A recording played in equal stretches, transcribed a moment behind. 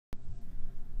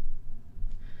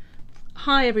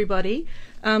Hi everybody,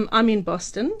 I'm in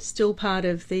Boston, still part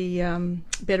of the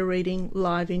Better Reading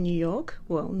Live in New York.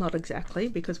 Well, not exactly,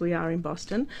 because we are in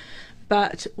Boston,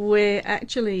 but we're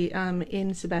actually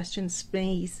in Sebastian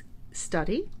Smee's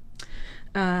study,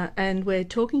 and we're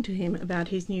talking to him about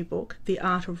his new book, The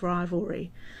Art of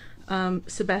Rivalry.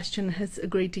 Sebastian has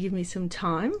agreed to give me some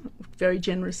time, very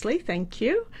generously, thank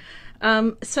you.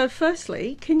 So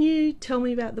firstly, can you tell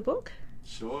me about the book?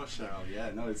 Sure, Cheryl.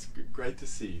 Yeah, no, it's great to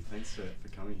see you. Thanks for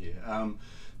coming here.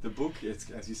 The book,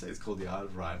 as you say, it's called The Art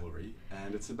of Rivalry,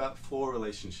 and it's about four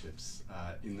relationships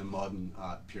in the modern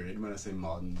art period. When I say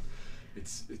modern,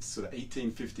 it's sort of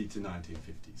 1850 to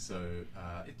 1950. So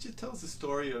it just tells the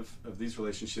story of these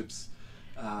relationships,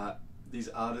 these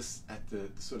artists at the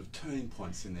sort of turning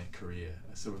points in their career.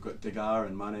 So we've got Degas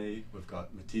and Manet, we've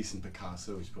got Matisse and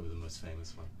Picasso, which is probably the most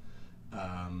famous one.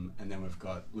 And then we've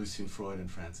got Lucian Freud and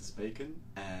Francis Bacon,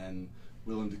 and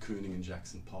Willem de Kooning and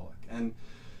Jackson Pollock. And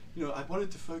you know, I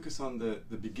wanted to focus on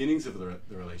the beginnings of the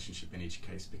relationship in each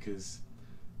case, because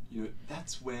you know,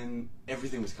 that's when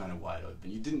everything was kind of wide open.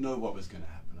 You didn't know what was going to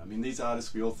happen. I mean, these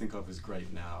artists we all think of as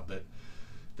great now, but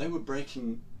they were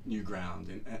breaking new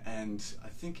ground, and I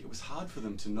think it was hard for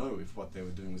them to know if what they were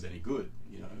doing was any good,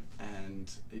 you know,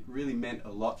 and it really meant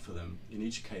a lot for them in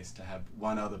each case to have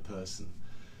one other person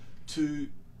to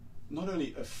not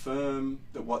only affirm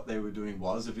that what they were doing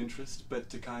was of interest, but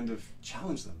to kind of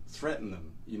challenge them, threaten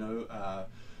them, you know,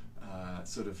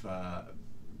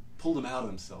 pull them out of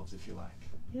themselves, if you like.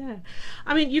 Yeah.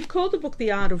 I mean, you've called the book The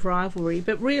Art of Rivalry,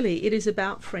 but really it is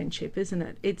about friendship, isn't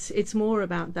it? It's more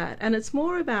about that. And it's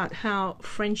more about how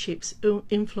friendships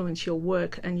influence your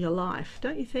work and your life,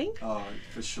 don't you think? Oh,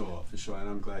 for sure. And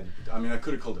I'm glad you could. I mean, I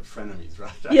could have called it frenemies,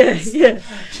 right? Yeah.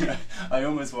 I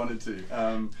almost wanted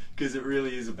to, because it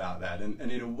really is about that. And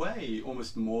in a way,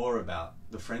 almost more about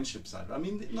the friendship side. I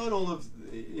mean, not all of,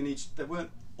 they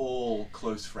weren't all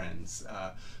close friends,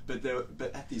 but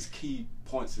at these key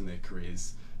points in their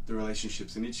careers, the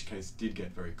relationships in each case did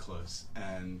get very close,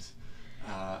 and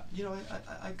you know,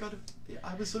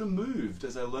 I was sort of moved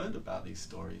as I learned about these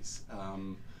stories,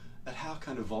 at how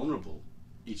kind of vulnerable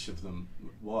each of them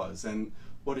was, and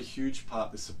what a huge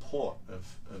part the support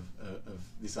of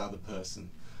this other person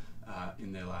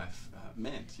in their life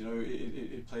meant. You know,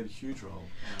 it played a huge role.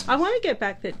 I want to get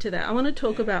back to that. I want to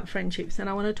talk about friendships, and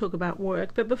I want to talk about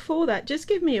work. But before that, just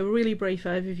give me a really brief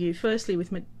overview. Firstly,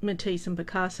 with Matisse and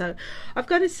Picasso, I've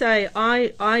got to say,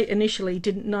 I initially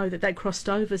didn't know that they crossed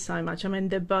over so much. I mean,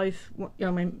 they're both.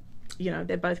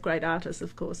 They're both great artists,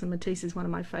 of course, and Matisse is one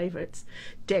of my favourites.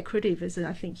 Decorative, as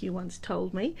I think you once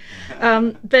told me.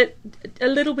 But a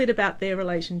little bit about their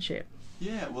relationship.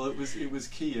 Yeah, well, it was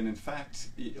key, and in fact,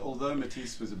 although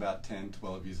Matisse was about 10,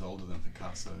 12 years older than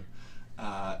Picasso,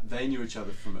 they knew each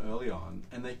other from early on,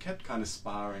 and they kept kind of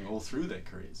sparring all through their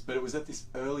careers. But it was at this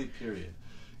early period.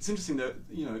 It's interesting that,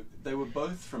 you know, they were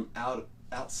both from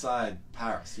outside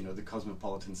Paris, you know, the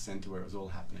cosmopolitan centre where it was all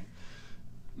happening.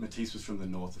 Matisse was from the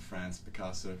north of France,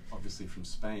 Picasso obviously from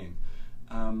Spain,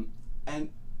 and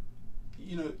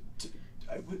you know.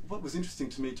 What was interesting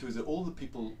to me too is that all the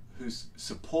people whose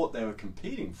support they were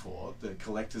competing for, the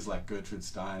collectors like Gertrude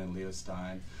Stein and Leo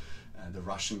Stein, and the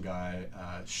Russian guy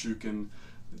Shukin,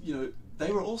 you know,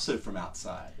 they were also from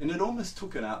outside, and it almost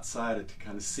took an outsider to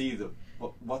kind of see that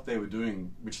what they were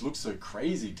doing, which looked so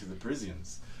crazy to the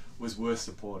Parisians, was worth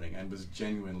supporting and was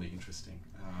genuinely interesting.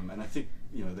 And I think,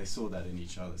 you know, they saw that in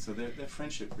each other. So their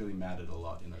friendship really mattered a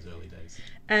lot in those early days.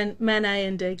 And Manet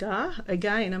and Degas,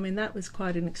 again, I mean, that was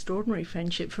quite an extraordinary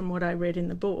friendship from what I read in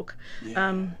the book.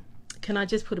 Yeah. Can I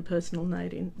just put a personal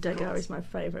note in? Degas is my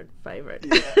favourite.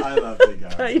 Yeah, I love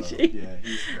Degas. Well. Yeah,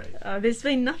 he's great. There's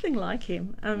been nothing like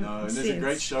him. No, and there's a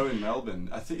great show in Melbourne.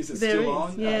 I think, is it still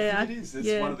on? Yeah, I think it is.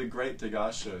 It's one of the great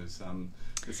Degas shows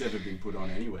that's ever been put on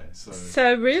anywhere.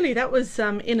 So really, that was,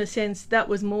 in a sense, that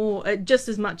was more, just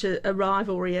as much a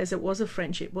rivalry as it was a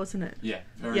friendship, wasn't it? Yeah,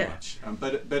 very much.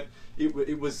 But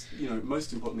it was, you know,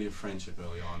 most importantly a friendship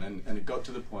early on, and it got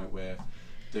to the point where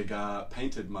Degas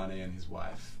painted Manet and his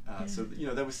wife. So, you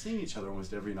know, they were seeing each other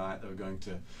almost every night. They were going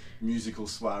to musical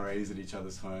soirees at each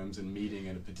other's homes and meeting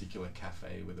in a particular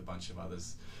cafe with a bunch of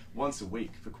others once a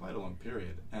week for quite a long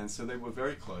period. And so they were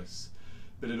very close.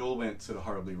 But it all went sort of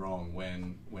horribly wrong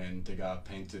when Degas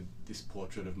painted this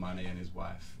portrait of Manet and his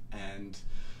wife. And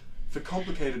for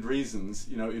complicated reasons,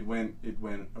 you know, it went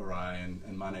awry,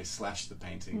 and Manet slashed the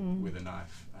painting with a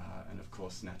knife. And of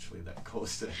course, naturally, that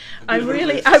caused I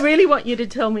really want you to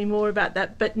tell me more about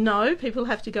that. But no, people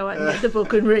have to go out and get the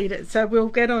book and read it. So we'll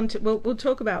get on to we'll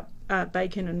talk about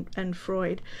Bacon and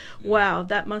Freud. Wow,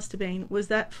 that must have been, was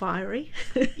that fiery?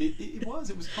 It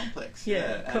was complex.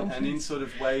 Yeah, complex. And in sort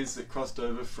of ways that crossed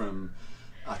over from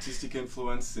artistic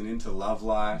influence and into love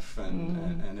life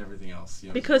and everything else.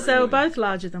 Because they were both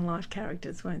larger than life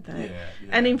characters, weren't they? Yeah.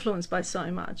 And influenced by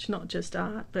so much, not just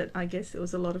art, but I guess there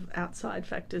was a lot of outside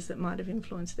factors that might have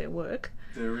influenced their work.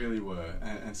 There really were,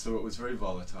 and so it was very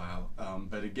volatile.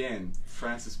 But again,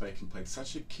 Francis Bacon played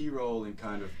such a key role in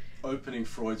kind of opening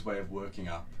Freud's way of working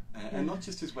up, and not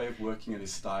just his way of working and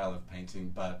his style of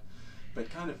painting, but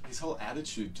kind of his whole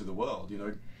attitude to the world.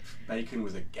 Bacon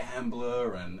was a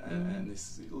gambler and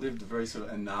this lived a very sort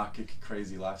of anarchic,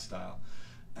 crazy lifestyle,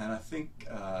 and I think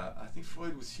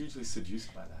Freud was hugely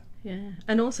seduced by that. Yeah,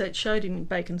 and also it showed in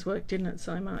Bacon's work, didn't it,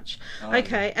 so much?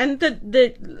 Okay, yeah. And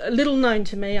the little known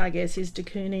to me, I guess, is de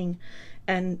Kooning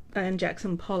and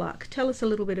Jackson Pollock. Tell us a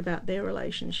little bit about their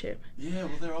relationship. Yeah,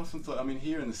 well, they're often thought, I mean,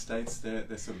 here in the States, they're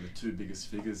sort of the two biggest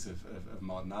figures of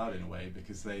modern art in a way,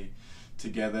 because they,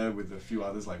 together with a few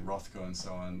others like Rothko and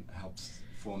so on, helped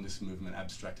form this movement,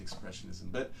 abstract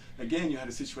expressionism. But again, you had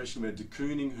a situation where de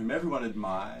Kooning, whom everyone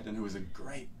admired and who was a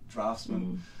great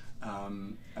draftsman,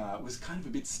 was kind of a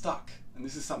bit stuck. And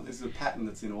this is a pattern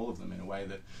that's in all of them, in a way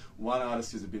that one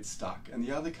artist is a bit stuck and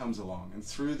the other comes along, and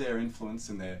through their influence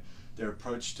and their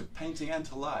approach to painting and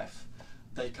to life,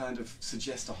 they kind of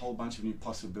suggest a whole bunch of new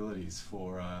possibilities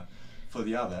for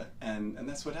the other, and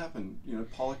that's what happened.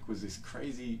 Pollock was this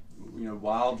crazy,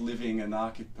 wild living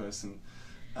anarchic person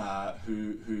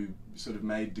who sort of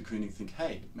made de Kooning think,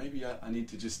 hey, maybe I need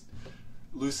to just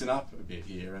loosen up a bit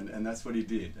here, and that's what he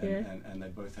did, and they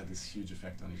both had this huge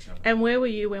effect on each other. And where were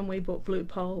you when we bought Blue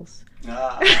Poles?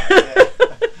 Yeah.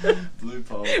 Blue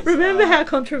Poles. Remember how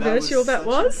controversial that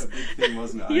was? A big thing,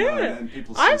 wasn't it? Yeah, and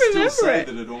people still say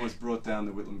that it almost brought down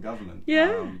the Whitlam government.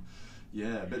 Yeah.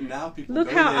 Yeah, but now people go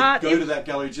to that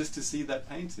gallery just to see that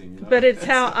painting. But it's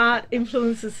how art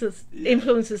influences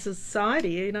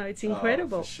society. It's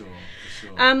incredible. Oh, for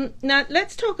sure. Now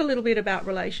let's talk a little bit about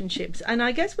relationships, and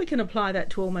I guess we can apply that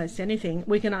to almost anything.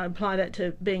 We can apply that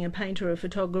to being a painter, a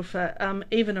photographer,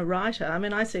 even a writer. I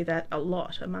mean, I see that a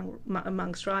lot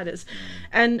amongst writers,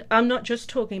 and I'm not just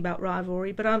talking about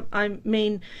rivalry, but I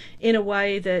mean in a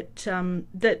way that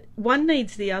that one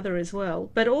needs the other as well,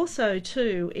 but also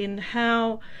too in how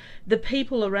the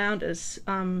people around us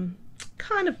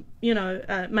kind of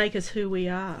make us who we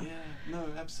are. Yeah, no,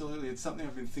 absolutely. It's something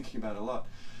I've been thinking about a lot.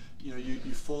 You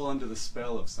fall under the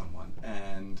spell of someone,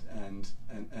 and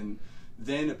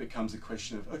then it becomes a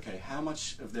question of, okay, how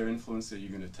much of their influence are you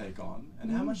going to take on, and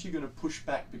how much are you going to push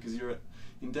back because you're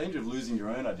in danger of losing your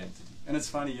own identity. And it's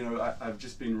funny, I've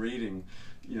just been reading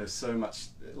so much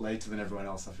later than everyone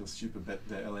else, I feel stupid, but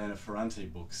the Elena Ferrante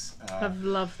books. I've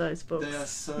loved those books. They are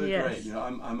so great.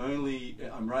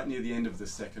 I'm right near the end of the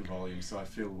second volume, so I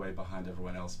feel way behind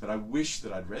everyone else. But I wish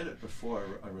that I'd read it before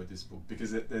I wrote this book,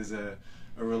 because there's a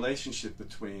relationship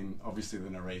between, obviously, the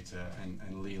narrator and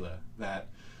Leela that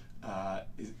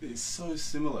is so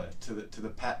similar to the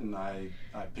pattern I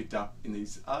picked up in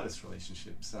these artist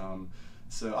relationships.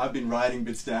 So I've been writing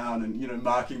bits down and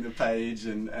marking the page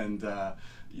and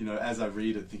as I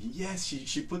read it, thinking, yes,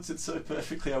 she puts it so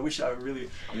perfectly. I wish I really,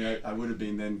 I would have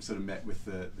been then sort of met with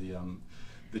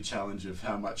the challenge of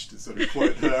how much to sort of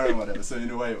quote her and whatever. So in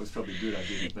a way, it was probably good I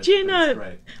didn't. But, do you know?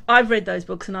 Great. I've read those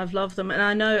books and I've loved them, and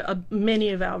I know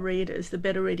many of our readers, the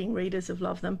better reading readers, have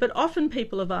loved them. But often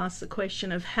people have asked the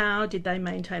question of how did they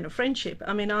maintain a friendship?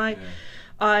 I mean,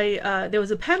 there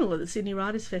was a panel at the Sydney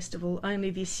Writers' Festival only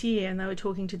this year, and they were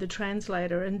talking to the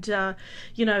translator, and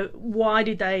why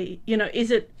did they?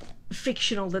 Is it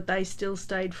fictional that they still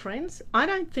stayed friends? I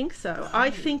don't think so. I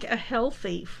think a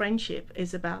healthy friendship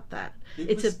is about that.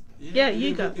 It was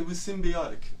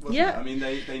symbiotic, wasn't it? I mean,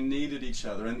 they needed each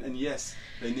other, and yes,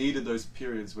 they needed those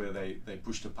periods where they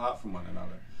pushed apart from one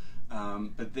another.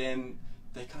 But then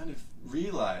they kind of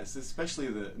realised, especially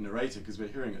the narrator, because we're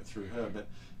hearing it through her, but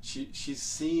she's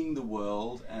seeing the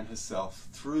world and herself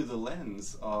through the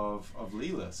lens of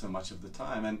Leela so much of the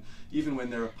time, and even when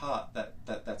they're apart,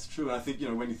 that's true. And I think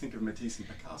when you think of Matisse and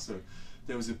Picasso,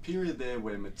 there was a period there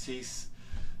where Matisse,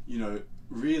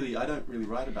 really, I don't really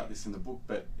write about this in the book,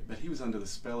 but he was under the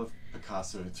spell of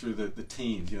Picasso through the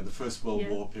teens, the First World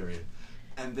War period,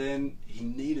 and then he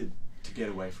needed to get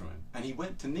away from him, and he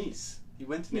went to Nice. He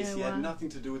had nothing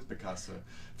to do with Picasso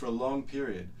for a long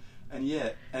period, and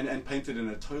yet, and painted in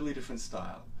a totally different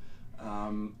style.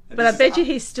 But I bet you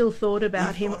he's still thought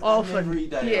about him often. Every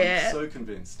day, yeah. I'm so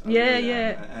convinced.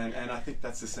 And I think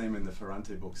that's the same in the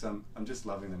Ferrante books. I'm just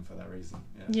loving them for that reason.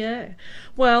 Yeah.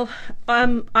 Well,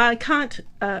 I can't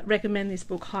recommend this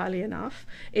book highly enough.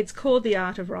 It's called The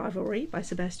Art of Rivalry by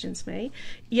Sebastian Smee.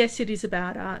 Yes, it is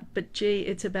about art, but gee,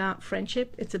 it's about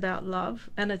friendship, it's about love,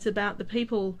 and it's about the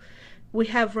people we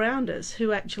have round us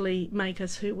who actually make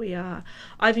us who we are.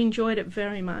 I've enjoyed it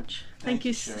very much. Thank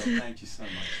you, Cheryl. Thank you so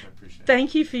much. I appreciate it.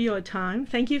 Thank you for your time.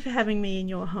 Thank you for having me in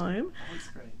your home. Oh, it's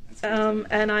great. It's great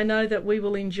and I know that we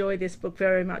will enjoy this book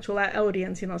very much. Well, our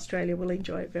audience in Australia will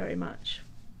enjoy it very much.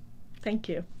 Thank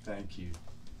you. Thank you.